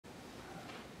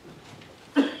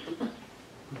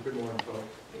Good morning,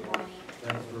 folks. Good morning.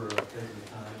 Thanks for taking the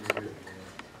time to be here today.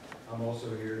 I'm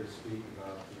also here to speak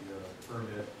about the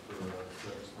permit for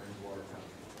Seven Springs Water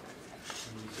Company.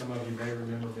 Some of you may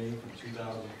remember me from 2005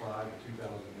 to 2009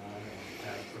 on the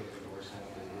past president of North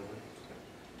River,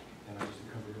 and I used to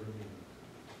come to every meeting.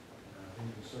 I've been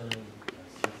concerned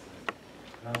since then.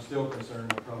 And I'm still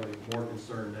concerned. I'm probably more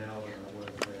concerned now than I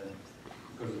was then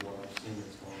because of what I've seen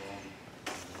that's going on in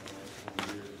the last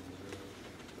 20 years in this river.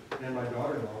 And my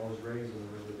daughter-in-law was raised in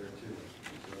the river there too,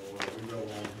 so we've got a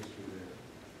long history there.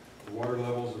 The water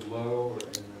levels are low,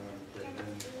 and they've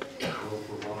been low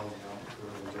for a while now for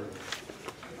the river.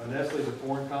 Nestle is a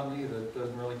foreign company that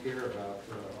doesn't really care about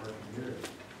our community.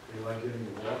 They like getting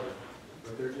the water,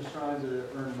 but they're just trying to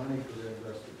earn money for their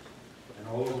investors. And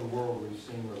all over the world, we've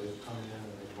seen where they've come in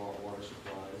and they've bought water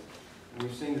supplies. And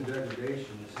we've seen the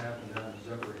degradation that's happened down in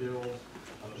Zephyr Hills,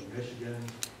 up in Michigan,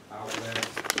 out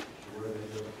west, where they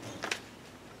live.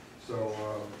 So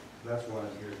that's why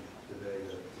I'm here today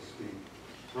to speak.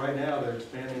 Right now, they're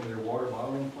expanding their water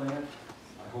bottling plant.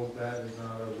 I hope that is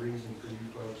not a reason for you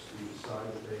folks to decide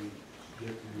that they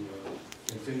get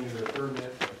to continue their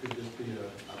permit. It could just be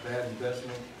a bad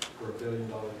investment for $1 billion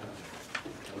company.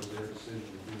 That was their decision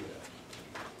to do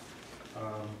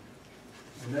that.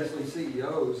 The Nestle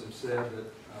CEOs have said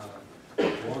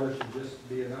that water should just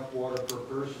be enough water per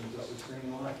person to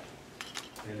sustain life.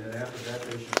 And then after that,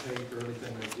 they should pay for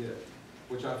everything they get,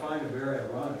 which I find very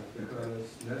ironic because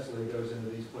Nestle goes into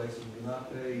these places and do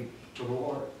not pay for the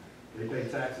water. They pay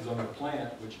taxes on the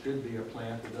plant, which could be a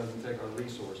plant that doesn't take our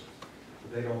resources,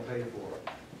 but they don't pay for it.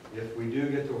 If we do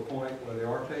get to a point where they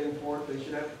are paying for it, they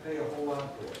should have to pay a whole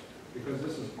lot for it, because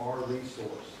this is our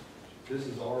resource. This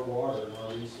is our water and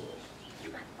our resource.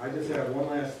 I just have one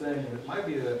last thing, and it might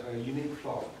be a unique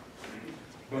thought,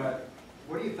 but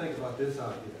what do you think about this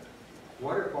idea?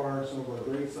 Water Card, some of our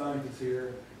great scientists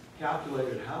here,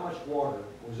 calculated how much water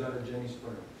was under Jenny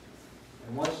Springs.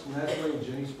 And once Nestle and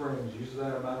Jenny Springs uses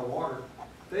that amount of water,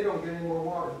 they don't get any more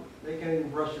water. They can't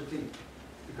even brush their teeth.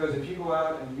 Because if you go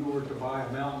out and you were to buy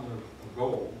a mountain of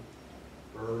gold,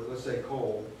 or let's say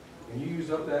coal, and you use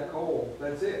up that coal,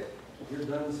 that's it. You're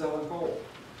done selling coal.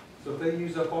 So if they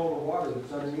use up all the water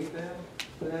that's underneath them,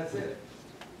 then that's it.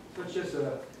 So it's just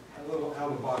a little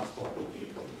out-of-the-box thought.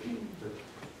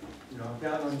 You know, I'm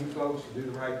counting on you folks to do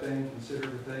the right thing, consider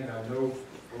the thing. I know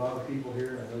a lot of people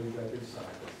here, and I know you've got good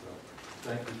scientists, so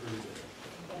thank you for your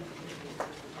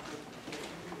day.